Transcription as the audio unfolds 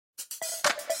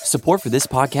Support for this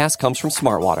podcast comes from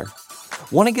Smartwater.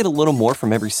 Want to get a little more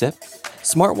from every sip?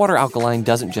 Smartwater Alkaline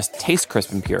doesn't just taste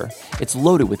crisp and pure, it's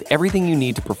loaded with everything you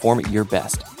need to perform at your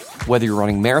best, whether you're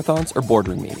running marathons or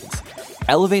boardroom meetings.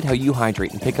 Elevate how you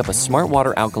hydrate and pick up a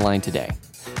Smartwater Alkaline today.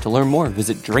 To learn more,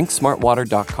 visit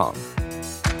drinksmartwater.com.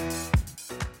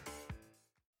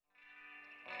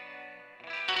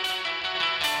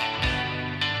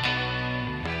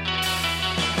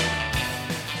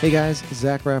 Hey guys,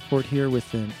 Zach Rapport here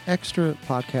with an extra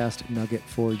podcast nugget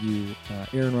for you.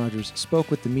 Aaron Rodgers spoke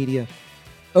with the media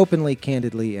openly,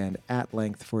 candidly, and at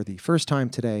length for the first time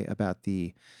today about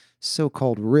the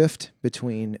so-called rift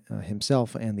between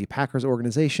himself and the Packers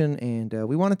organization, and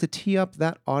we wanted to tee up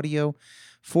that audio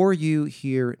for you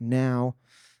here now.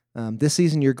 This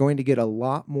season, you're going to get a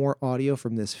lot more audio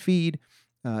from this feed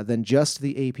than just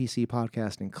the APC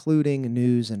podcast, including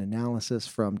news and analysis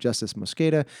from Justice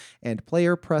Mosqueda and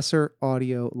player presser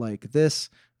audio like this.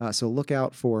 So look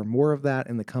out for more of that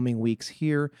in the coming weeks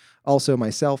here. Also,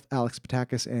 myself, Alex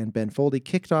Patakis, and Ben Foldy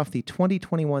kicked off the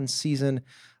 2021 season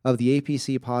of the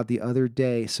APC pod the other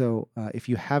day. So if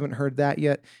you haven't heard that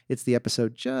yet, it's the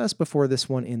episode just before this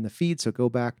one in the feed. So go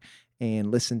back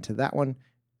and listen to that one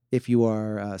if you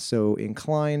are so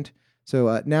inclined.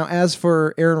 So now, as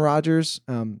for Aaron Rodgers,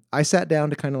 I sat down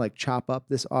to kind of like chop up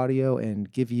this audio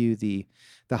and give you the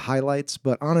highlights.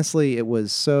 But honestly, it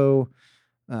was so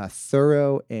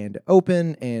thorough and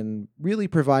open and really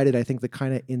provided, I think, the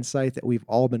kind of insight that we've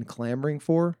all been clamoring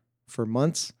for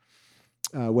months,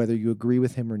 whether you agree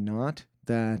with him or not,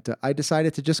 that I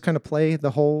decided to just kind of play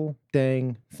the whole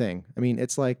dang thing. I mean,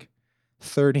 it's like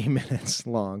 30 minutes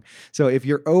long. So if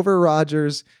you're over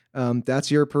Rodgers, that's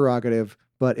your prerogative.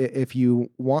 But if you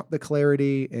want the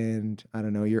clarity and, I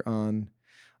don't know, you're on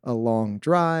a long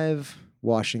drive,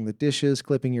 washing the dishes,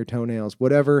 clipping your toenails,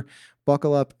 whatever,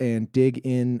 buckle up and dig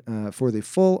in for the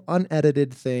full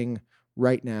unedited thing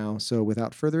right now. So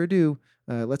without further ado,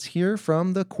 let's hear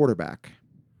from the quarterback.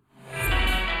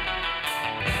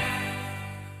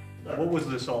 What was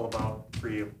this all about for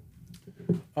you?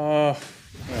 Well,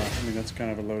 I mean, that's kind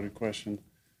of a loaded question.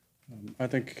 I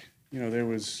think, there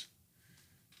was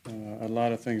a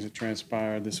lot of things that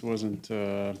transpired. This wasn't,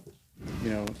 a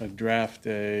draft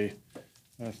day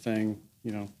thing.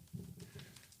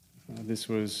 This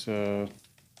was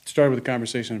started with a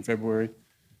conversation in February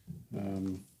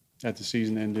at the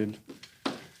season ended,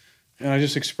 and I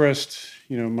just expressed,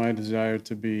 my desire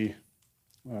to be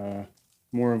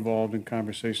more involved in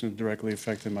conversations that directly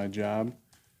affected my job.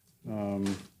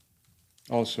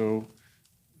 Also,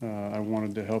 I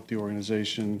wanted to help the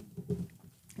organization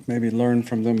maybe learn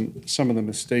from them some of the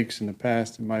mistakes in the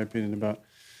past, in my opinion, about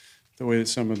the way that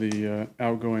some of the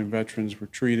outgoing veterans were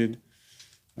treated,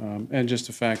 and just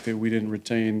the fact that we didn't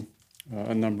retain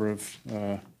a number of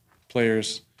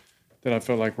players that I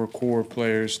felt like were core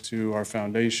players to our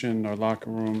foundation, our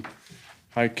locker room,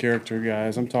 high character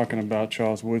guys. I'm talking about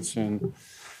Charles Woodson,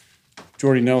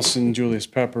 Jordy Nelson, Julius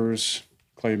Peppers,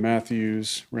 Clay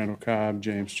Matthews, Randall Cobb,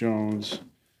 James Jones,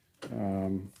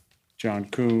 John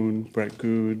Kuhn, Brett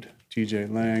Good, T.J.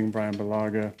 Lang, Brian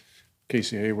Balaga,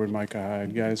 Casey Hayward, Micah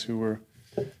Hyde, guys who were,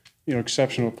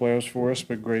 exceptional players for us,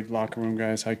 but great locker room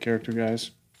guys, high character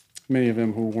guys. Many of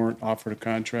them who weren't offered a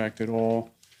contract at all,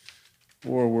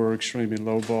 or were extremely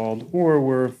lowballed, or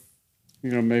were,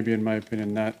 maybe in my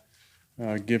opinion, not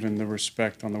given the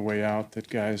respect on the way out that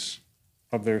guys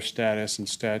of their status and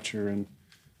stature and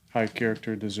high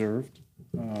character deserved.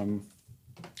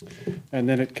 And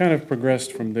then it kind of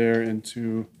progressed from there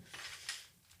into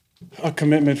a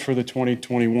commitment for the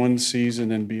 2021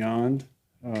 season and beyond.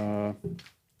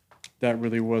 That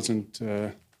really wasn't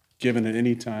given at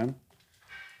any time.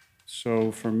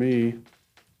 So for me,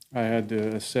 I had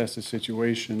to assess the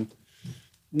situation,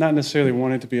 not necessarily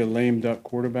wanting to be a lame duck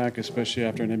quarterback, especially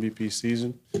after an MVP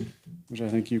season, which I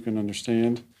think you can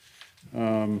understand.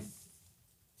 And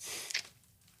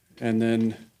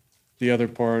then the other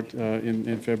part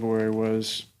in February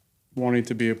was wanting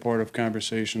to be a part of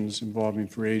conversations involving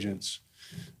free agents,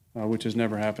 which has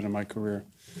never happened in my career.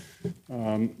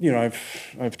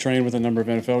 I've trained with a number of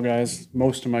NFL guys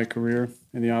most of my career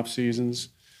in the off seasons.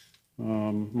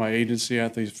 My agency,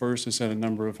 Athletes First, has had a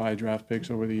number of high draft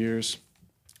picks over the years.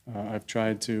 I've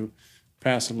tried to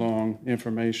pass along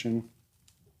information.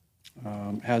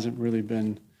 Hasn't really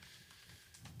been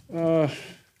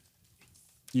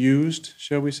used,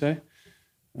 shall we say.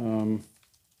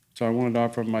 So I wanted to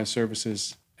offer my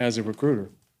services as a recruiter,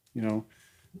 and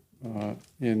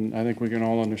I think we can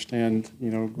all understand,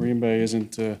 Green Bay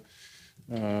isn't,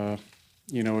 a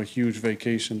huge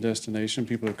vacation destination.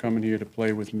 People are coming here to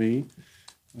play with me.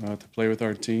 to play with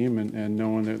our team and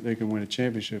knowing that they can win a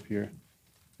championship here.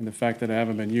 And the fact that I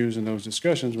haven't been used in those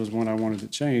discussions was one I wanted to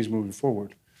change moving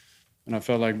forward. And I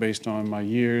felt like based on my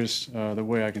years, the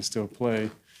way I can still play,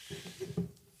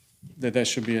 that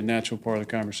should be a natural part of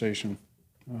the conversation.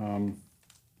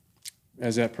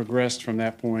 As that progressed from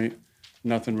that point,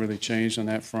 nothing really changed on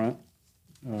that front.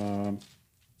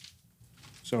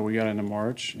 So we got into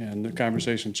March, and the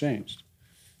conversation changed.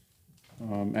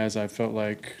 As I felt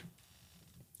like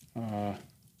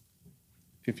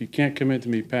if you can't commit to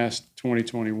me past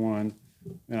 2021,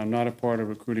 and I'm not a part of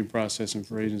recruiting process and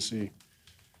for agency,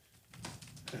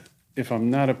 if I'm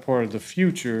not a part of the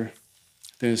future,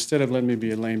 then instead of letting me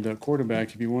be a lame duck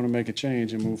quarterback, if you want to make a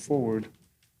change and move forward,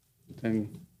 then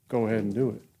go ahead and do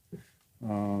it.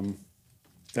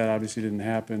 That obviously didn't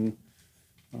happen.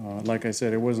 Like I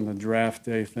said, it wasn't a draft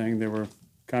day thing. There were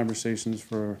conversations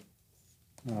for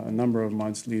a number of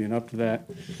months leading up to that.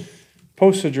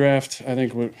 Post the draft, I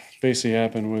think what basically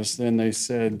happened was then they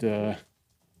said,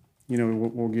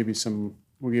 we'll give you some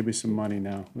money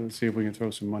now. Let's see if we can throw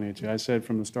some money at you. I said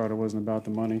from the start it wasn't about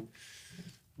the money.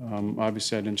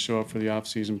 Obviously, I didn't show up for the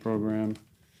off-season program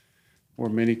or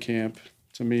mini camp.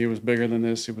 To me, it was bigger than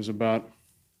this. It was about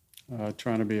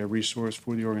trying to be a resource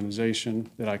for the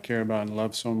organization that I care about and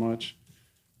love so much.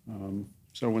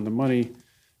 So when the money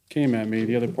came at me,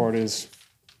 the other part is,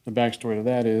 the backstory to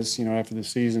that is, after the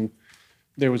season,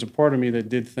 there was a part of me that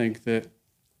did think that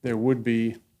there would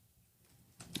be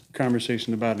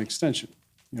conversation about an extension.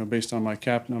 Based on my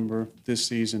cap number this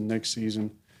season, next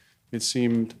season, it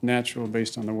seemed natural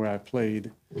based on the way I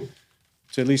played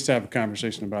to at least have a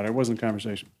conversation about it. It wasn't a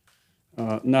conversation,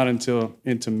 not until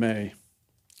into May.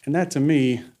 And that to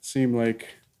me seemed like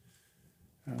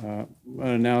an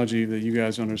analogy that you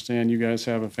guys understand. You guys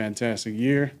have a fantastic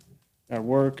year at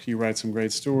work. You write some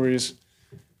great stories.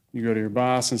 You go to your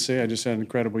boss and say, I just had an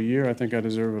incredible year. I think I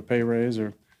deserve a pay raise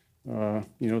or,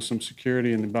 some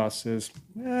security. And the boss says,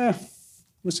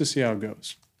 let's just see how it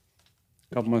goes.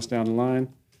 A couple months down the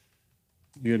line,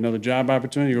 you get another job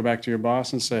opportunity. You go back to your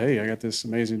boss and say, hey, I got this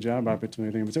amazing job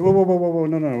opportunity. And we say, whoa,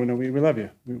 no, we love you.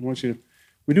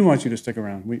 We do want you to stick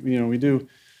around. We do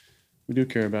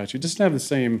care about you. Just have the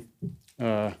same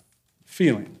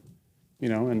feeling,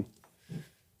 and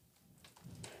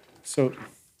so,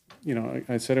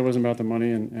 I said it wasn't about the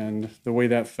money, and the way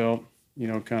that felt,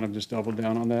 kind of just doubled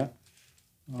down on that.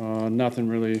 Nothing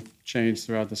really changed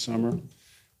throughout the summer.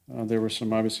 There were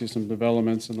obviously some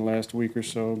developments in the last week or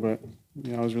so, but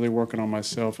I was really working on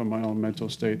myself and my own mental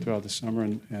state throughout the summer,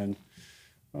 and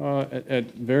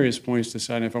at various points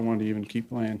deciding if I wanted to even keep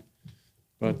playing.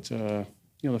 But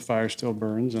the fire still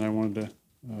burns, and I wanted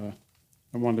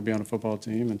to be on a football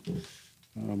team,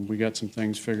 and we got some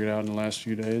things figured out in the last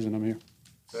few days, and I'm here.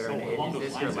 So along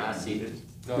those lines,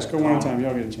 Let's go one at a time.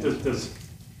 Y'all get a chance.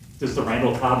 Does the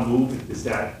Randall Cobb move, is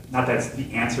that, not that's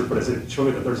the answer, but is it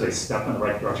showing that there's a step in the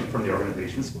right direction from the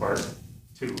organization's part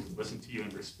to listen to you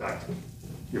and respect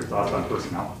your thoughts on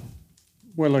personnel?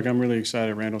 Well, look, I'm really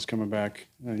excited Randall's coming back.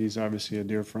 He's obviously a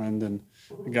dear friend and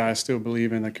a guy I still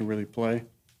believe in that can really play.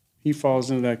 He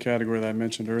falls into that category that I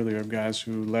mentioned earlier of guys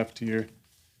who left here,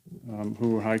 who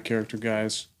were high-character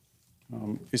guys.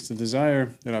 It's the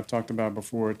desire that I've talked about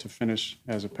before to finish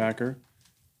as a Packer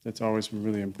that's always been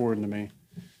really important to me.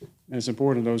 And it's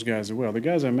important to those guys as well. The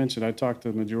guys I mentioned, I talked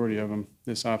to the majority of them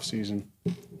this offseason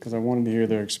because I wanted to hear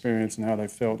their experience and how they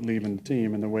felt leaving the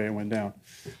team and the way it went down.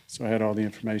 So I had all the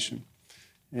information.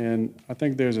 And I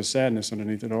think there's a sadness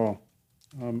underneath it all.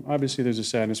 Obviously, there's a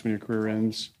sadness when your career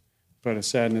ends, but a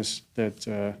sadness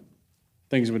that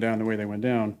things went down the way they went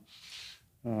down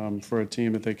for a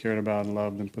team that they cared about and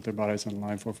loved and put their bodies on the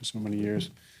line for so many years.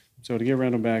 So to get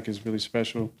Randall back is really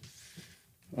special.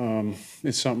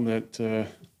 It's something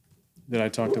that I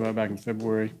talked about back in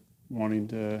February, wanting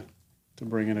to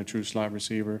bring in a true slot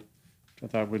receiver. I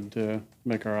thought would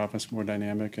make our offense more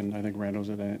dynamic, and I think Randall's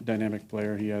a dynamic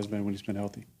player. He has been when he's been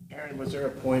healthy. Aaron, was there a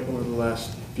point over the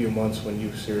last few months when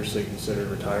you seriously considered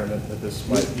retirement,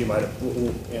 that you might have,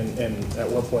 and at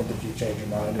what point did you change your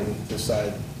mind and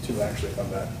decide to actually come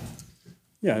back?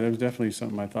 Yeah, that was definitely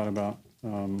something I thought about.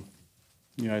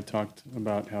 I talked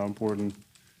about how important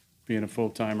being a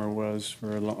full-timer was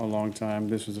for a long time.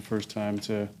 This was the first time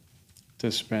to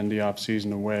spend the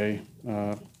off-season away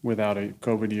without a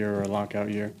COVID year or a lockout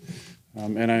year.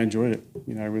 And I enjoyed it.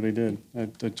 I really did. I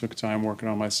took time working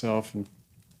on myself and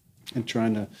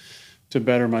trying to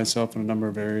better myself in a number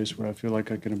of areas where I feel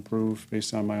like I could improve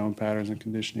based on my own patterns and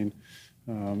conditioning.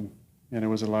 And it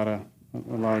was a lot of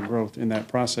growth in that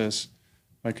process.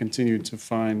 I continued to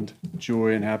find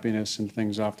joy and happiness in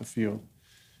things off the field.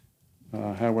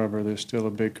 However, there's still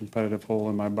a big competitive hole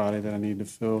in my body that I need to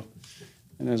fill.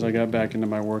 And as I got back into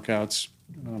my workouts,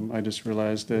 I just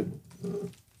realized that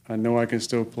I know I can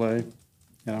still play,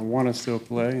 and I want to still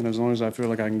play. And as long as I feel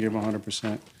like I can give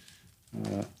 100%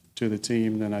 to the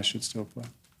team, then I should still play.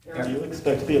 Do you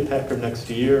expect to be a Packer next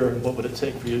year, and what would it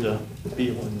take for you to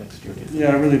be one next year? Yeah,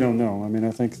 I really don't know. I mean,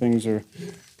 I think things are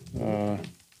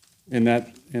in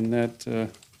that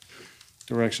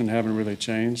direction haven't really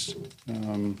changed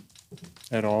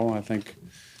at all. I think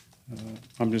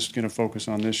I'm just going to focus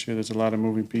on this year. There's a lot of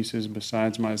moving pieces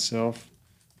besides myself,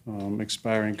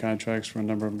 expiring contracts for a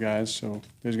number of guys. So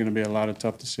there's going to be a lot of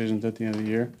tough decisions at the end of the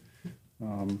year.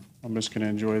 I'm just going to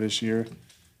enjoy this year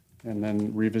and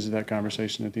then revisit that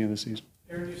conversation at the end of the season.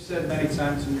 Aaron, you've said many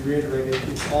times and you reiterated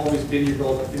it's always been your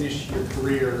goal to finish your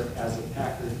career as a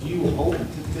Packer. Do you hope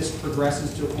that this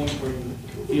progresses to a point where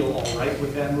you feel all right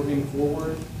with that moving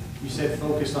forward? You said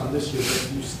focus on this year,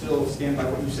 but you still stand by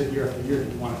what you said year after year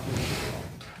that you want to finish it all.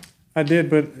 I did,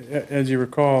 but as you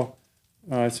recall,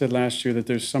 I said last year that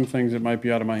there's some things that might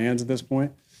be out of my hands at this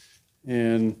point.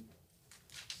 And,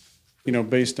 you know,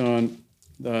 based on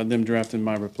them drafting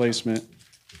my replacement,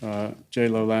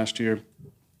 J-Lo last year,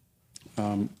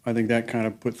 I think that kind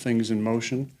of put things in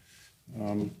motion.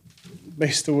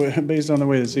 Based on the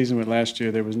way the season went last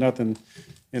year, there was nothing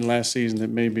in last season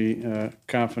that made me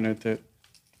confident that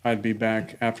I'd be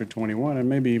back after 21 and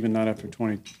maybe even not after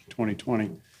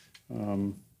 2020.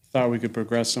 Thought we could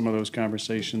progress some of those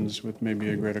conversations with maybe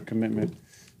a greater commitment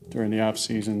during the off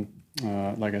season.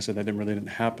 Like I said, that really didn't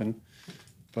happen,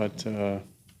 but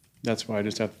that's why I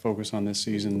just have to focus on this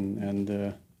season.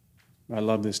 And I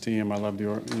love this team. I love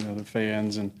the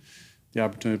fans, and the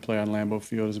opportunity to play on Lambeau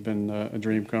Field has been a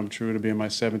dream come true. To be in my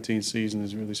 17th season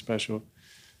is really special.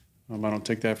 I don't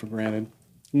take that for granted.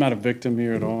 I'm not a victim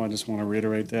here at all. I just want to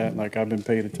reiterate that. Like, I've been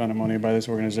paid a ton of money by this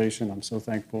organization. I'm so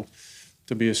thankful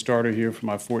to be a starter here for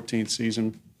my 14th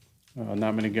season.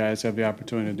 Not many guys have the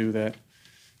opportunity to do that.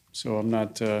 So I'm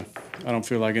not. I don't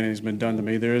feel like anything's been done to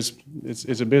me.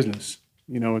 It's a business.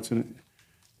 You know, it's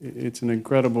an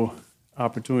incredible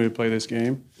opportunity to play this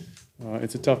game.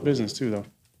 It's a tough business too, though,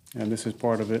 and this is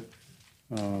part of it.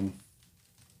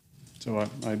 So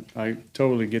I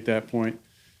totally get that point,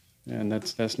 and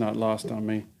that's not lost on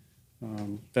me.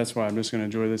 That's why I'm just going to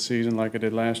enjoy this season like I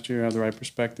did last year, have the right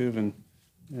perspective, and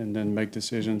then make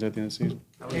decisions at the end of the season.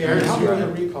 Hey, Aaron, help me with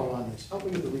the recall on this.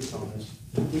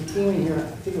 We came in here,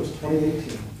 I think it was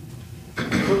 2018.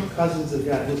 Kirk Cousins had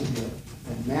got his deal,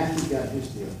 and Matthew got his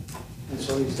deal. And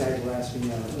so these guys were asking,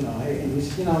 hey, and he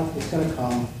said, it's going to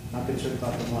come. I'm not concerned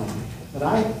about the money. But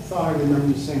I thought I remember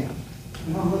you saying,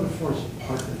 I'm looking for is a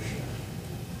partnership.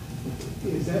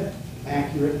 Is that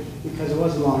accurate? Because it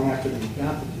wasn't long after they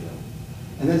got the deal.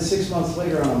 And then 6 months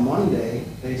later on a Monday,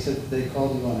 they said they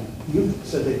called you on, you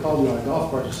said they called you on a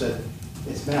golf course and said,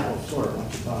 it's Matt LaFleur, why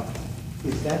don't you talk?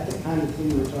 Is that the kind of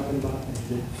thing you were talking about, and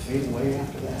did it fade away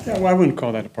after that? Yeah, well, I wouldn't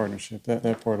call that a partnership,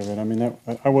 that part of it. I mean,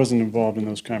 I wasn't involved in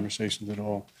those conversations at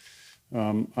all.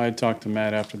 I had talked to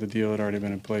Matt after the deal had already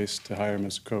been in place to hire him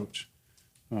as a coach.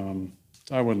 So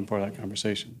I wasn't part of that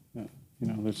conversation.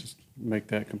 Let's just make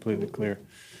that completely clear.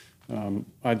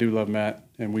 I do love Matt,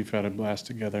 and we've had a blast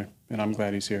together, and I'm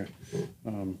glad he's here.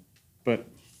 But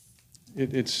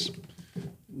it's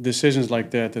decisions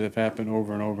like that have happened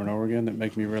over and over and over again that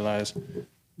make me realize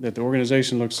that the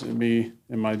organization looks at me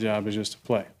and my job as just to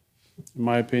play. In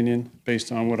my opinion,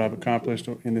 based on what I've accomplished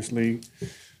in this league,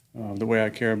 the way I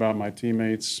care about my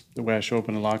teammates, the way I show up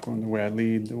in the locker room, the way I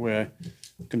lead, the way I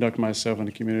conduct myself in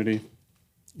the community,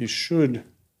 you should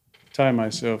tie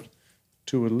myself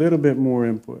to a little bit more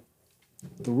input.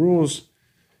 The rules,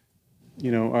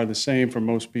 are the same for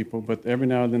most people, but every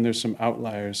now and then there's some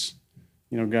outliers,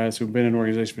 guys who've been in an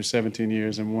organization for 17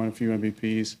 years and won a few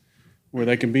MVPs, where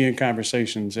they can be in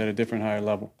conversations at a different higher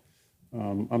level.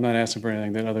 I'm not asking for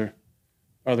anything that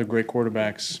other great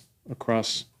quarterbacks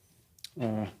across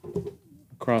the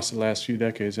last few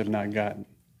decades have not gotten.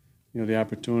 The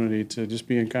opportunity to just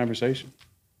be in conversation.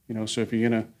 So if you're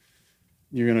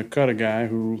gonna cut a guy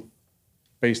who,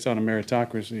 based on a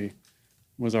meritocracy,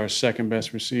 was our second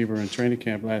best receiver in training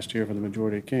camp last year for the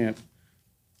majority of camp,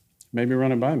 maybe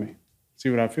run it by me,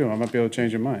 see what I feel. I might be able to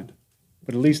change your mind.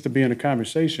 But at least to be in a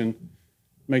conversation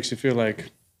makes you feel like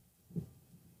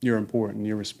you're important,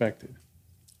 you're respected.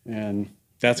 And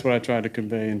that's what I tried to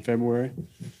convey in February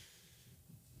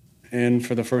and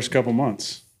for the first couple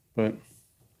months. But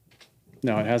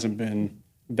no, it hasn't been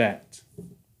that.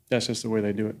 That's just the way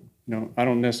they do it. I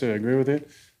don't necessarily agree with it,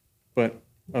 but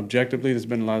objectively, there's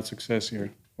been a lot of success here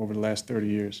over the last 30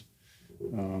 years.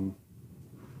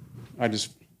 I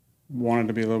just wanted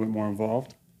to be a little bit more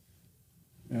involved,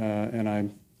 and I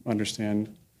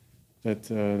understand that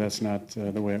that's not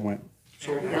the way it went.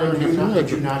 So, Aaron,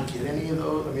 did you not get any of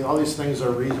those? I mean, all these things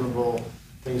are reasonable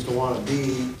things to want to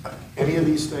be. Any of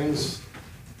these things,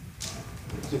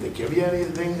 did they give you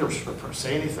anything or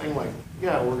say anything like,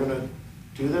 yeah, we're going to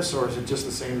do this, or is it just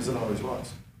the same as it always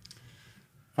was?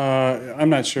 I'm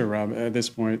not sure, Rob, at this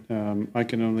point. I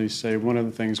can only say one of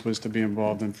the things was to be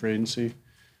involved in free agency.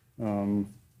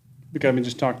 Because I mean,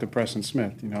 just talk to Preston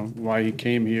Smith, why he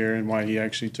came here and why he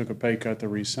actually took a pay cut to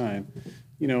re-sign.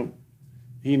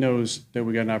 He knows that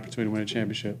we got an opportunity to win a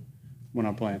championship when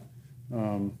I'm playing.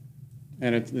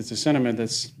 And it's a sentiment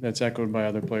that's echoed by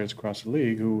other players across the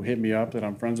league who hit me up that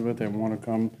I'm friends with. They want to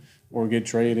come or get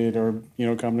traded or,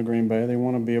 come to Green Bay. They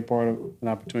want to be a part of an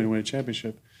opportunity to win a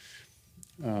championship.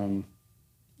 And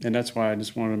that's why I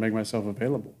just wanted to make myself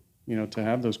available, to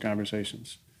have those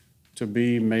conversations, to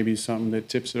be maybe something that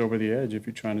tips it over the edge if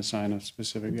you're trying to sign a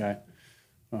specific guy.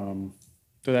 So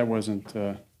that wasn't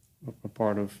a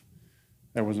part of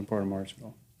March at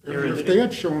all. If they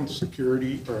had shown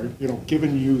security or,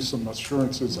 given you some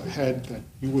assurances ahead that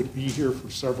you would be here for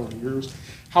several years,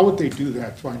 how would they do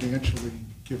that financially,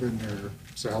 given their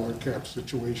salary cap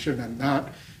situation and not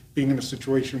being in a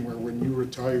situation where when you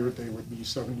retire, they would be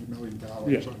 $70 million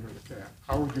under the cap?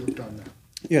 How would you have done that?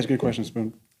 Yeah, it's a good question,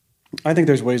 Spoon. I think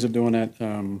there's ways of doing that,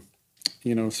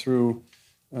 through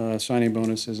signing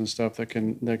bonuses and stuff that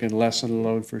can lessen the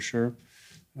load for sure.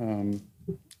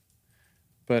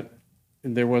 But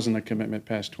there wasn't a commitment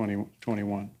past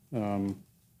 2021.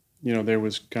 There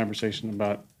was conversation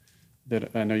about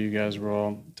that. I know you guys were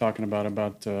all talking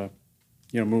about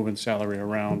moving salary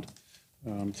around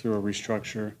through a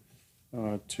restructure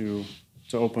to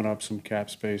open up some cap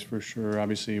space for sure.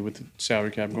 Obviously, with the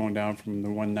salary cap going down from the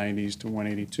 190s to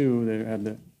 182, they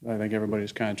had I think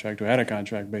everybody's contract who had a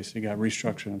contract basically got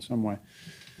restructured in some way.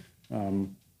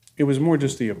 It was more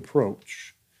just the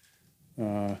approach.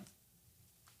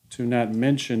 To not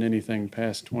mention anything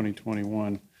past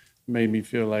 2021 made me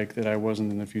feel like that I wasn't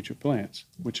in the future plans,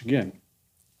 which again,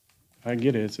 I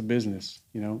get it, it's a business,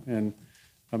 and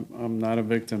I'm not a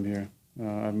victim here.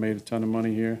 I've made a ton of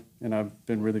money here, and I've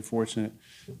been really fortunate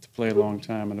to play a long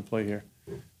time and to play here.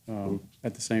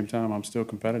 At the same time, I'm still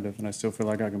competitive, and I still feel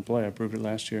like I can play. I proved it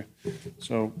last year.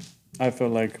 So I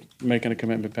felt like making a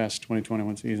commitment past the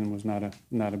 2021 season was not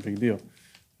a big deal.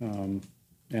 And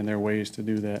there are ways to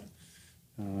do that.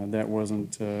 That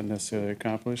wasn't necessarily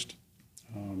accomplished,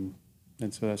 and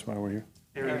so that's why we're here.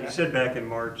 Aaron, you said back in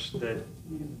March that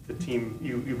the team,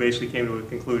 you basically came to a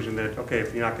conclusion that, okay,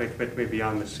 if you're not going to commit to me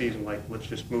beyond this season, let's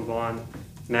just move on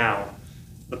now.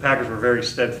 The Packers were very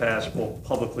steadfast, both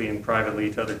publicly and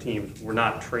privately to other teams. We're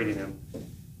not trading him.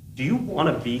 Do you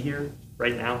want to be here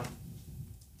right now?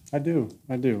 I do.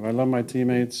 I love my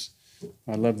teammates.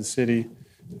 I love the city.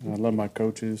 I love my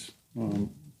coaches.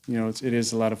 It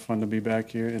is a lot of fun to be back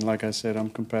here. And like I said, I'm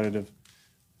competitive.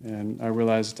 And I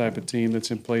realize the type of team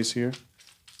that's in place here.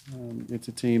 It's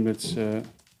a team that's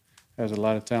has a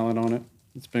lot of talent on it.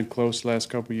 It's been close the last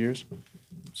couple of years.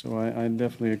 So I'm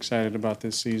definitely excited about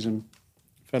this season.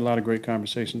 I've had a lot of great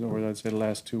conversations over, I'd say, the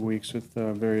last 2 weeks with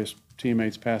various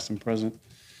teammates, past and present.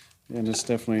 And it's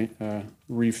definitely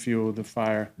refueled the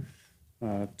fire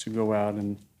to go out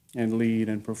and lead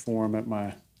and perform at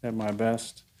my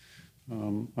best.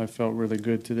 I felt really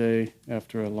good today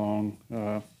after a long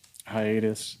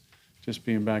hiatus, just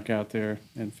being back out there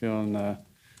and feeling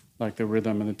like the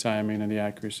rhythm and the timing and the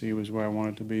accuracy was where I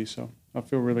wanted to be. So I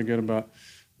feel really good about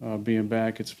being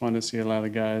back. It's fun to see a lot of the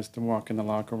guys to walk in the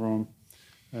locker room.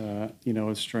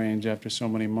 It's strange after so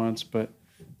many months, but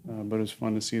it's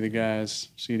fun to see the guys,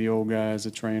 see the old guys,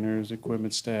 the trainers,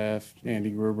 equipment staff. Andy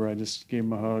Gruber, I just gave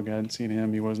him a hug. I hadn't seen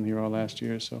him. He wasn't here all last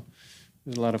year. So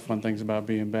there's a lot of fun things about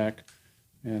being back,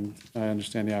 and I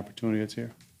understand the opportunity that's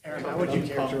here. Aaron, how would you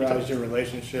characterize your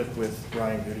relationship with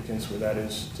Ryan Gutekunst, where that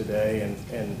is today?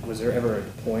 And was there ever a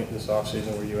point this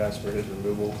offseason where you asked for his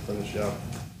removal from the show?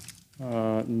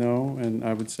 No, and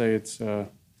I would say it's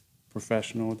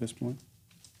professional at this point.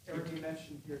 Eric, you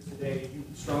mentioned here today you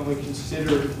strongly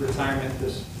considered retirement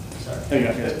you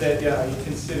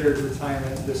considered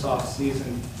retirement this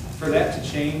off-season. For that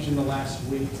to change in the last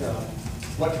week,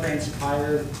 what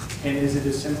transpired, and is it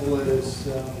as simple as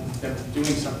them doing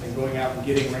something, going out and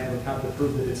getting Randall Cobb to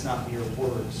prove that it's not mere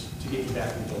words to get you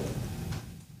back in the building?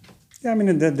 Yeah, I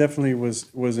mean, that definitely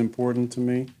was important to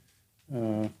me.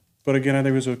 But again, I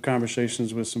think it was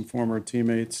conversations with some former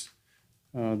teammates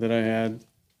that I had.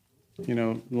 A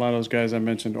lot of those guys I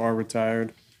mentioned are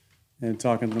retired, and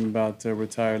talking to them about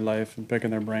retired life and picking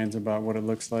their brains about what it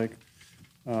looks like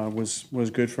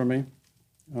was good for me.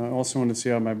 I also wanted to see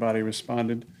how my body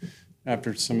responded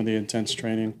after some of the intense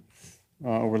training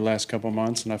over the last couple of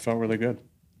months, and I felt really good.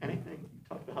 Anything, you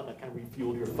talked about how that kind of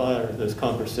refueled your fire, those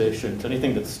conversations,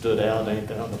 anything that stood out,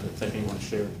 anything, I don't know if it's anything you want to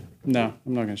share? No,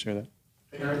 I'm not going to share that.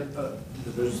 Aaron,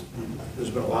 there's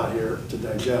been a lot here to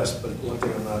digest, but one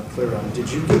thing I'm not clear on, did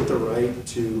you get the right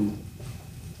to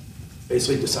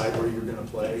basically decide where you're going to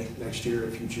play next year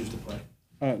if you choose to play?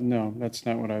 No, that's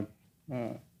not what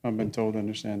I've been told to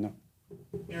understand, no.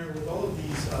 Aaron, with all of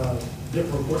these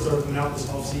different reports that are coming out this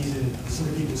offseason, some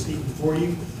of the people speaking for you,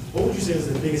 what would you say is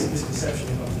the biggest misconception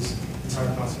about this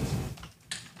entire process?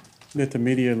 That the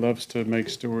media loves to make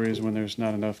stories when there's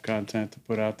not enough content to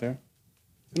put out there.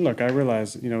 And look, I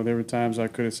realize, there were times I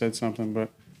could have said something, but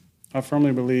I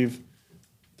firmly believe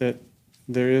that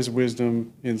there is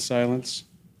wisdom in silence.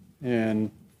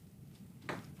 And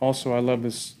also, I love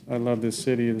this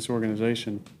city, this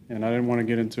organization, and I didn't want to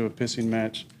get into a pissing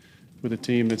match with a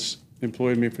team that's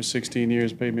employed me for 16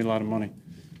 years, paid me a lot of money.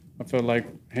 I felt like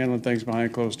handling things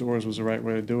behind closed doors was the right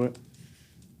way to do it.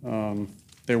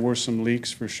 There were some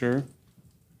leaks for sure.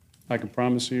 I can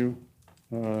promise you,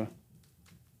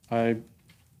 I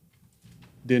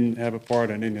didn't have a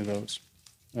part in any of those.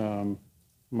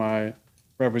 My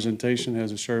representation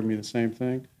has assured me the same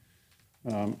thing.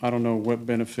 I don't know what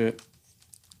benefit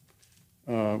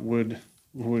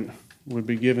would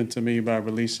be given to me by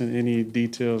releasing any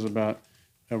details about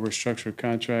a restructured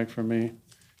contract for me,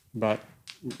 about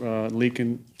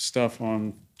leaking stuff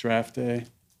on draft day.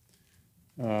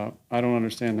 I don't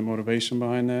understand the motivation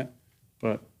behind that,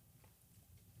 but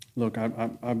look,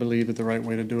 I believe that the right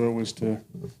way to do it was to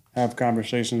have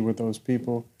conversations with those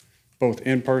people, both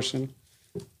in person,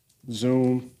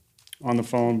 Zoom, on the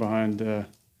phone, behind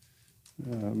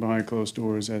closed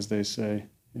doors, as they say,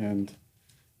 and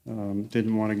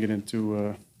didn't want to get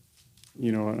into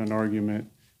an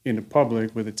argument in the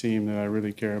public with a team that I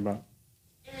really care about.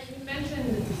 Aaron, you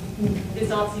mentioned this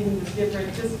offseason was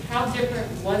different. Just how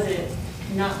different was it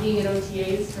not being at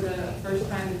OTAs for the first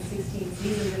time in 16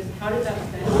 seasons, and how did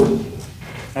that benefit you?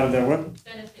 How did that what?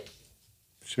 Benefit you?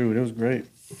 Shoot, it was great.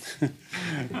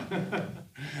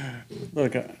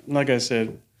 Look, like I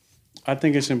said, I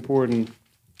think it's important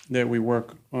that we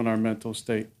work on our mental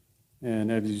state. And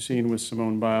as you've seen with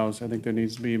Simone Biles, I think there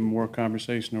needs to be more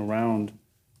conversation around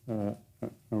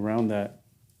that.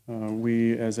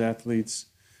 We as athletes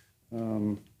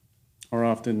are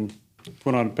often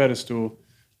put on a pedestal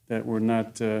that we're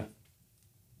not, that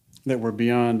we're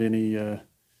beyond any,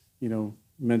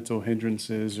 mental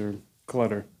hindrances or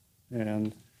clutter.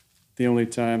 And the only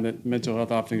time that mental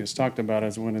health often gets talked about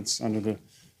is when it's under the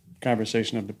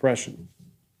conversation of depression.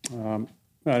 I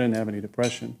didn't have any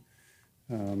depression,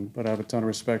 but I have a ton of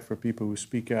respect for people who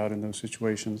speak out in those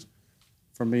situations.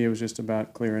 For me, it was just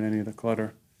about clearing any of the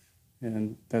clutter.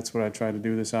 And that's what I tried to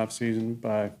do this off season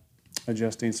by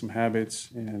adjusting some habits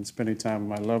and spending time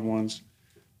with my loved ones,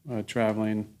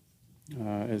 traveling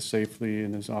as safely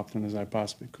and as often as I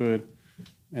possibly could,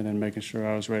 and then making sure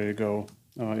I was ready to go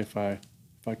if I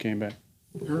came back.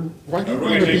 Aaron, why do you We're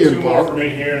want going to to be take two more involved? from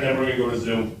in here, and then we're going to go to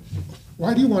Zoom.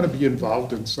 Why do you want to be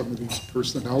involved in some of these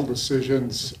personnel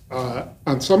decisions?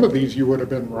 On some of these, you would have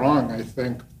been wrong. I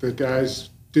think the guys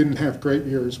didn't have great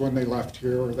years when they left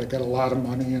here, or they got a lot of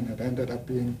money and it ended up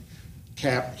being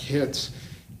cap hits.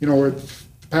 If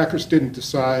the Packers didn't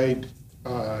decide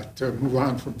to move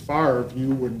on from Favre, you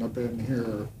wouldn't have been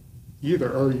here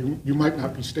either, or you might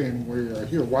not be standing where you are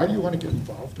here. Why do you want to get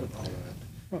involved in all that?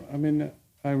 Well, I mean,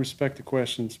 I respect the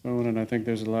question, Spoon, and I think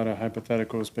there's a lot of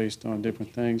hypotheticals based on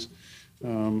different things.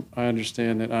 I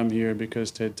understand that I'm here because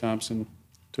Ted Thompson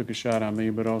took a shot on me,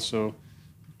 but also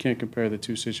can't compare the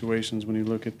two situations when you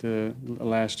look at the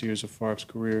last years of Favre's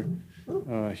career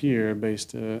here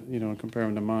based, and compare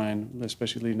them to mine,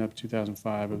 especially leading up to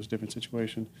 2005. It was a different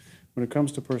situation. When it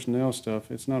comes to personnel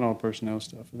stuff, it's not all personnel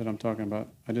stuff that I'm talking about.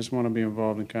 I just want to be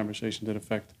involved in conversations that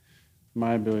affect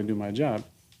my ability to do my job.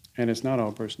 And it's not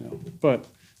all personnel. But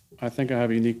I think I have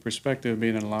a unique perspective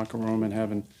being in a locker room and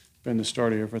having been the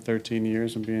starter here for 13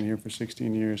 years and being here for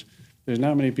 16 years. There's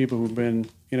not many people who've been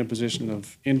in a position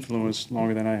of influence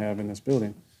longer than I have in this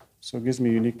building. So it gives me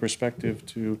a unique perspective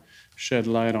to shed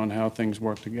light on how things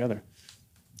work together.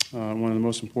 One of the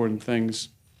most important things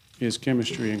is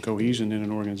chemistry and cohesion in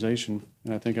an organization,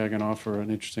 and I think I can offer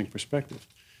an interesting perspective.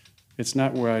 It's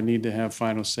not where I need to have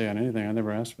final say on anything. I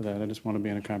never asked for that. I just want to be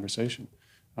in a conversation.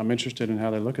 I'm interested in how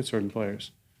they look at certain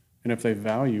players, and if they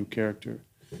value character,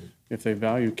 if they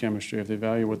value chemistry, if they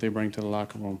value what they bring to the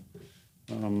locker room.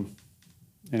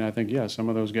 And I think, some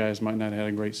of those guys might not have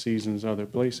had great seasons other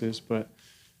places, but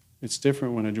it's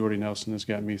different when a Jordy Nelson has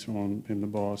got me throwing in the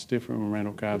ball. It's different when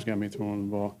Randall Cobb's got me throwing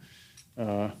the ball.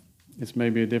 it's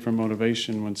maybe a different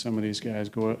motivation when some of these guys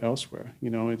go elsewhere.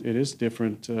 It is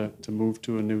different to move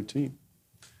to a new team.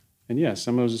 And yes,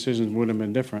 some of those decisions would have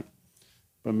been different,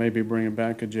 but maybe bringing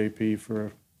back a JP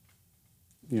for,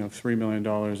 $3 million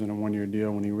in a one-year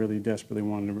deal when he really desperately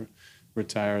wanted to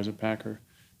retire as a Packer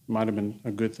might have been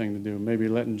a good thing to do. Maybe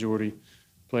letting Jordy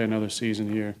play another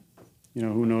season here.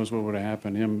 Who knows what would have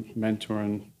happened, him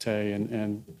mentoring Tay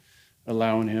and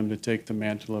allowing him to take the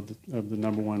mantle of the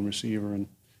number one receiver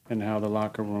and how the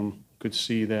locker room could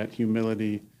see that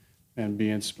humility and be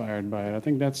inspired by it. I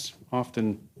think that's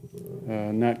often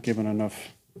not given enough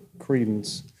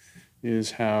credence,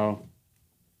 is how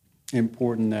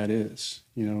important that is.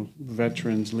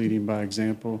 Veterans leading by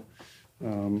example,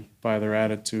 by their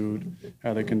attitude,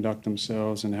 how they conduct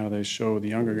themselves, and how they show the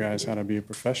younger guys how to be a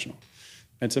professional.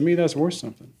 And to me, that's worth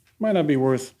something. Might not be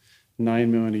worth $9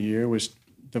 million a year, which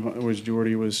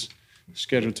Jordy was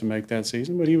scheduled to make that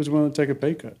season, but he was willing to take a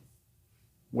pay cut,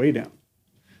 way down.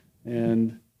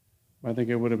 And I think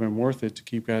it would have been worth it to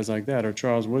keep guys like that, or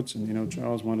Charles Woodson.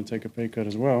 Charles wanted to take a pay cut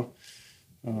as well,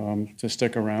 to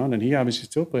stick around, and he obviously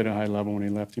still played at a high level when he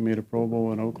left. He made a Pro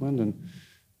Bowl in Oakland,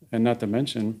 and not to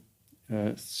mention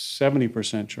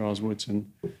 70% Charles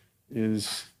Woodson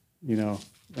is an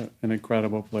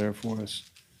incredible player for us.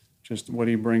 Just what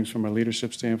he brings from a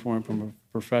leadership standpoint, from a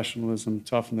professionalism,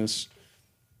 toughness,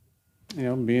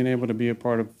 being able to be a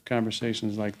part of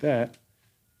conversations like that,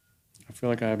 I feel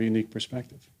like I have a unique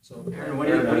perspective. So, Aaron, what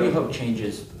do you hope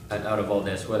changes out of all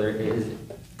this, whether it is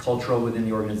cultural within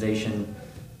the organization,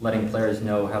 letting players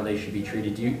know how they should be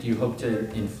treated? Do you hope to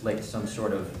inflict some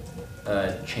sort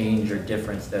of change or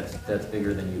difference that's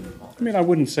bigger than you? I mean, I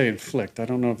wouldn't say inflict. I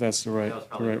don't know if that's the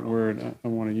right word I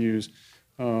want to use.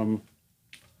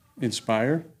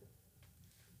 Inspire.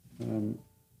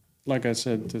 Like I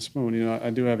said to Spoon, I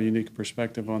do have a unique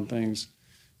perspective on things,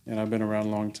 and I've been around a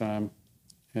long time.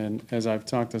 And as I've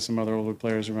talked to some other older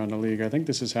players around the league, I think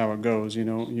this is how it goes. You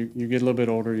get a little bit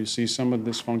older, you see some of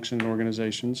dysfunction in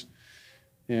organizations,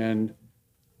 and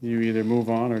you either move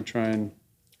on or try and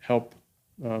help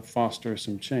foster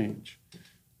some change.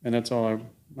 And that's all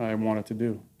I wanted to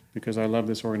do, because I love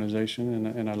this organization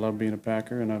and I love being a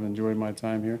Packer, and I've enjoyed my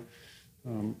time here.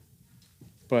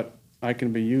 But I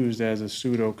can be used as a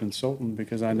pseudo consultant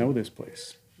because I know this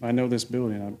place. I know this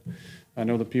building. I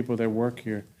know the people that work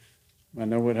here. I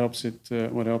know what helps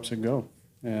it go.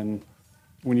 And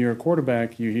when you're a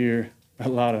quarterback, you hear a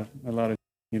lot of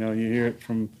you hear it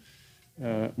from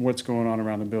what's going on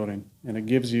around the building, and it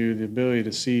gives you the ability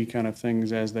to see kind of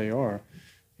things as they are,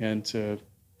 and to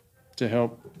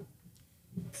help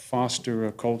foster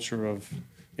a culture of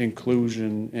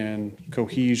inclusion and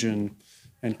cohesion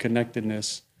and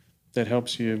connectedness that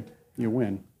helps you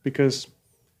win. Because,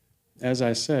 as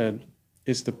I said,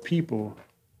 it's the people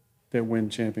that win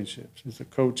championships. It's the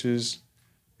coaches,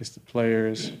 it's the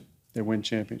players that win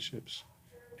championships.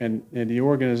 And the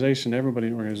organization, everybody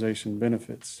in the organization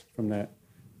benefits from that.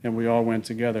 And we all win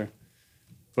together.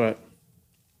 But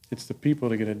it's the people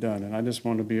to get it done. And I just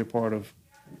want to be a part of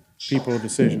people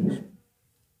decisions.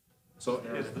 So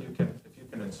if you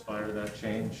can inspire that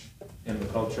change in the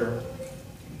culture,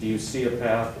 do you see a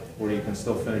path where you can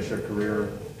still finish your career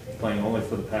playing only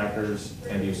for the Packers?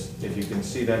 And if you can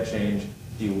see that change,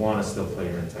 do you want to still play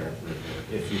your entire career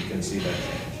if you can see that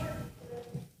change?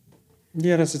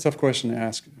 Yeah, that's a tough question to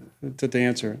ask, to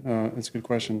answer. It's a good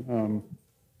question.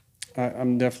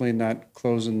 I'm definitely not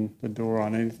closing the door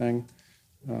on anything.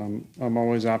 I'm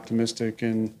always optimistic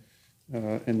in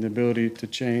the ability to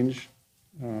change.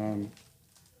 I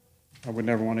would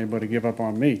never want anybody to give up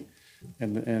on me.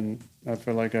 And I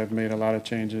feel like I've made a lot of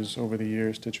changes over the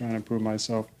years to try and improve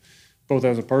myself, both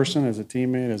as a person, as a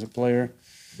teammate, as a player.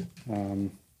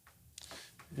 And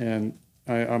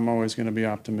I'm always going to be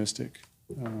optimistic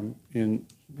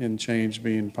in change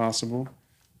being possible.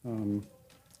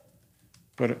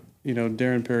 But,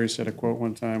 Darren Perry said a quote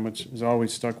one time, which has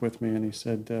always stuck with me, and he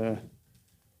said,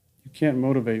 you can't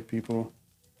motivate people,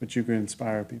 but you can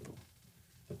inspire people.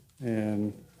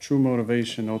 And true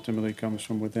motivation ultimately comes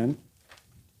from within.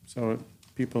 So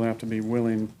people have to be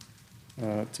willing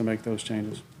to make those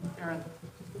changes. Aaron,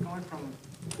 going from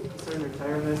considering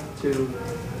retirement to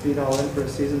being all in for a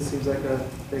season seems like a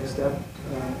big step.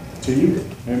 To you?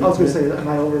 I was going to say, am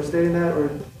I overstating that, or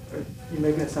are you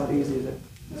making it sound easy? Is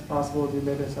it possible to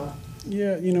make it sound?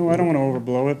 Yeah, I don't want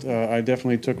to overblow it. I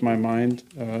definitely took my mind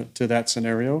to that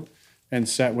scenario and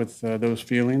sat with those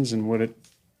feelings and what it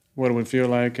would feel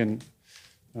like and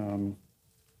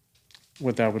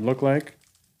what that would look like.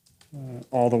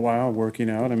 All the while working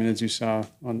out. I mean, as you saw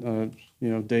on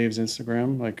Dave's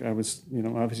Instagram, like I was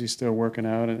obviously still working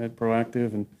out at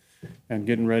Proactive and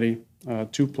getting ready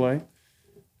to play.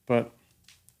 But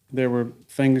there were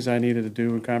things I needed to do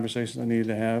and conversations I needed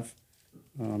to have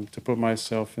to put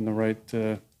myself in the right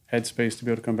headspace to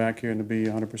be able to come back here and to be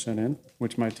 100% in,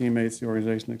 which my teammates, the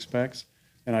organization expects,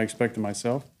 and I expected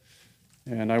myself.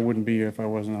 And I wouldn't be here if I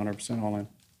wasn't 100% all in.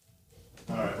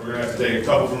 All right, we're going to have to take a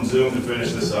couple from Zoom to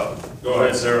finish this up. Go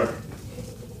ahead, Sarah.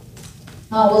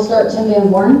 We'll start Tim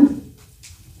Van Born.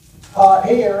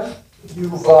 Hey, Aaron. You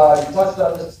touched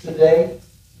on this today,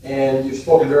 and you've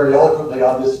spoken very eloquently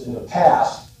on this in the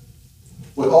past.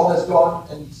 With all that's gone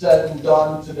and said and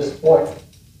done to this point,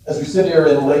 as we sit here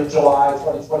in late July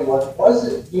 2021, what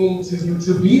does it mean to you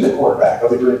to be the quarterback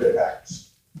of the Green Bay Packers?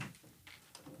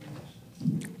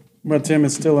 Well, Tim,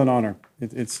 it's still an honor.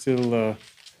 It's still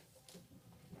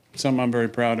something I'm very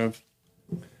proud of.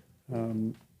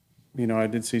 I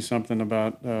did see something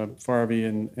about Farvey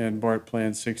and Bart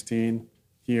playing 16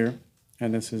 here,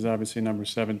 and this is obviously number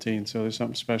 17, so there's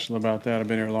something special about that. I've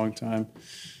been here a long time.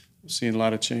 I've seen a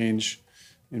lot of change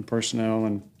in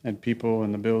personnel and people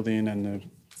in the building and the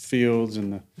fields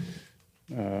and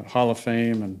the Hall of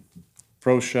Fame and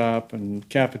pro shop and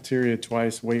cafeteria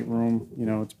twice, weight room.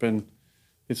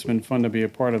 It's been fun to be a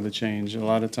part of the change. A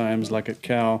lot of times, like at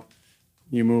Cal,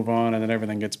 you move on and then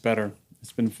everything gets better.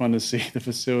 It's been fun to see the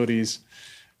facilities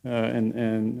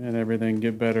and everything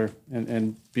get better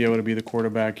and be able to be the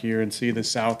quarterback here and see the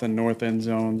south and north end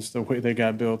zones, the way they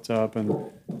got built up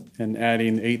and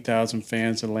adding 8,000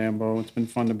 fans to Lambeau. It's been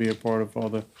fun to be a part of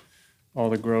all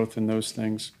the growth and those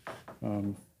things.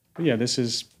 But yeah, this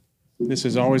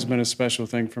has always been a special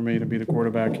thing for me to be the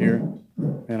quarterback here,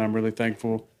 and I'm really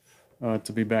thankful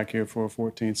to be back here for a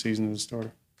 14th season as a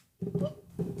starter.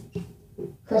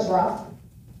 Chris Roth.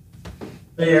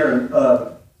 Hey, Aaron.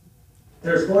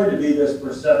 There's going to be this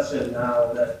perception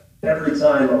now that every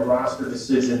time a roster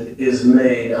decision is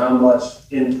made, how much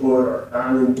input or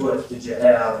non-input did you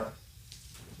have?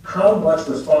 How much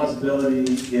responsibility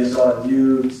is on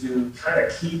you to kind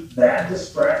of keep that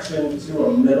distraction to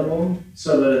a minimum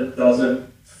so that it doesn't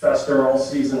fester all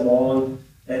season long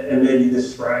and maybe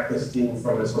distract this team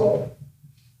from its goal?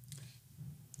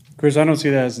 Chris, I don't see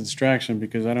that as a distraction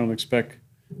because I don't expect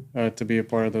to be a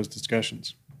part of those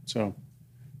discussions. So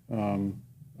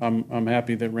I'm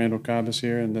happy that Randall Cobb is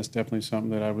here, and that's definitely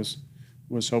something that I was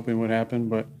hoping would happen,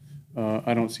 but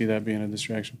I don't see that being a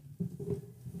distraction.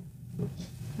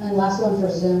 And last one for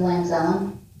Zoom, Lance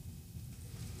Allen.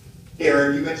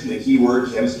 Aaron, you mentioned the key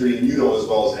word chemistry, and you know as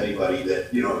well as anybody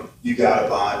that, you got to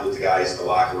bond with the guys in the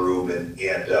locker room and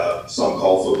some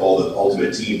call football the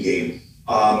ultimate team game.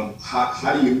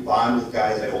 How do you bond with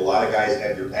guys? I know a lot of guys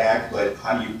have your back, but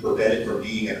how do you prevent it from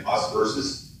being an us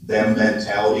versus them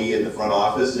mentality in the front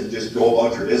office and just go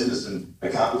about your business and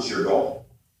accomplish your goal?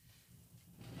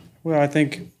 Well, I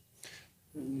think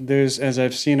as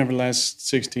I've seen over the last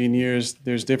 16 years,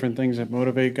 there's different things that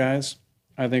motivate guys.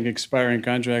 I think expiring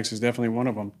contracts is definitely one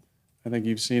of them. I think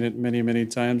you've seen it many, many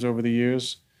times over the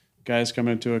years. Guys come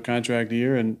into a contract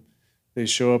year and they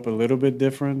show up a little bit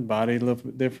different, body a little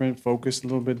bit different, focus a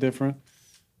little bit different.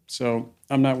 So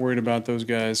I'm not worried about those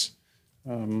guys,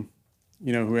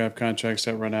 who have contracts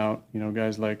that run out.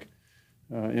 Guys like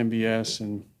MBS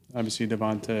and obviously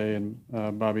Devontae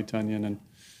and Bobby Tunyon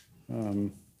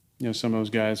and some of those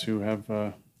guys who have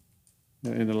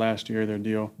in the last year of their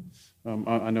deal.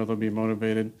 I know they'll be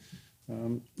motivated.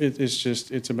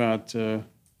 It's about the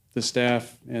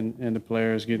staff and the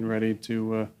players getting ready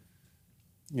to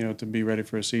be ready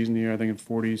for a season here. I think in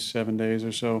 47 days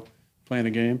or so, playing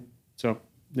a game. So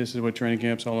this is what training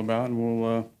camp's all about, and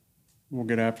we'll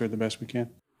get after it the best we can.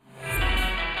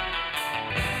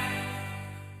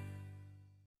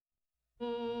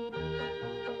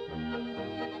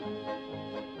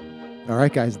 All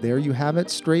right, guys, there you have it,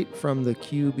 straight from the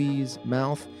QB's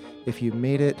mouth. If you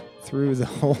made it through the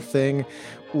whole thing,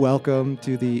 welcome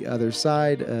to the other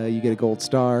side. You get a gold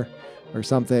star or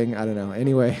something. I don't know.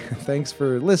 Anyway, thanks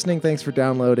for listening. Thanks for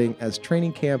downloading. As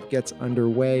training camp gets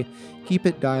underway, keep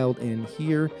it dialed in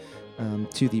here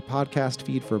to the podcast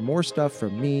feed for more stuff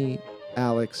from me,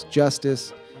 Alex,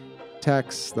 Justice,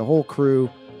 Tex, the whole crew.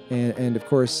 And of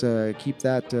course, keep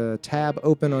that tab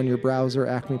open on your browser,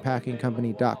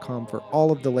 acmepackingcompany.com, for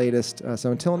all of the latest.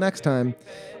 So until next time,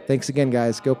 thanks again,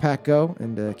 guys. Go Pack Go,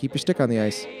 and keep your stick on the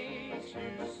ice.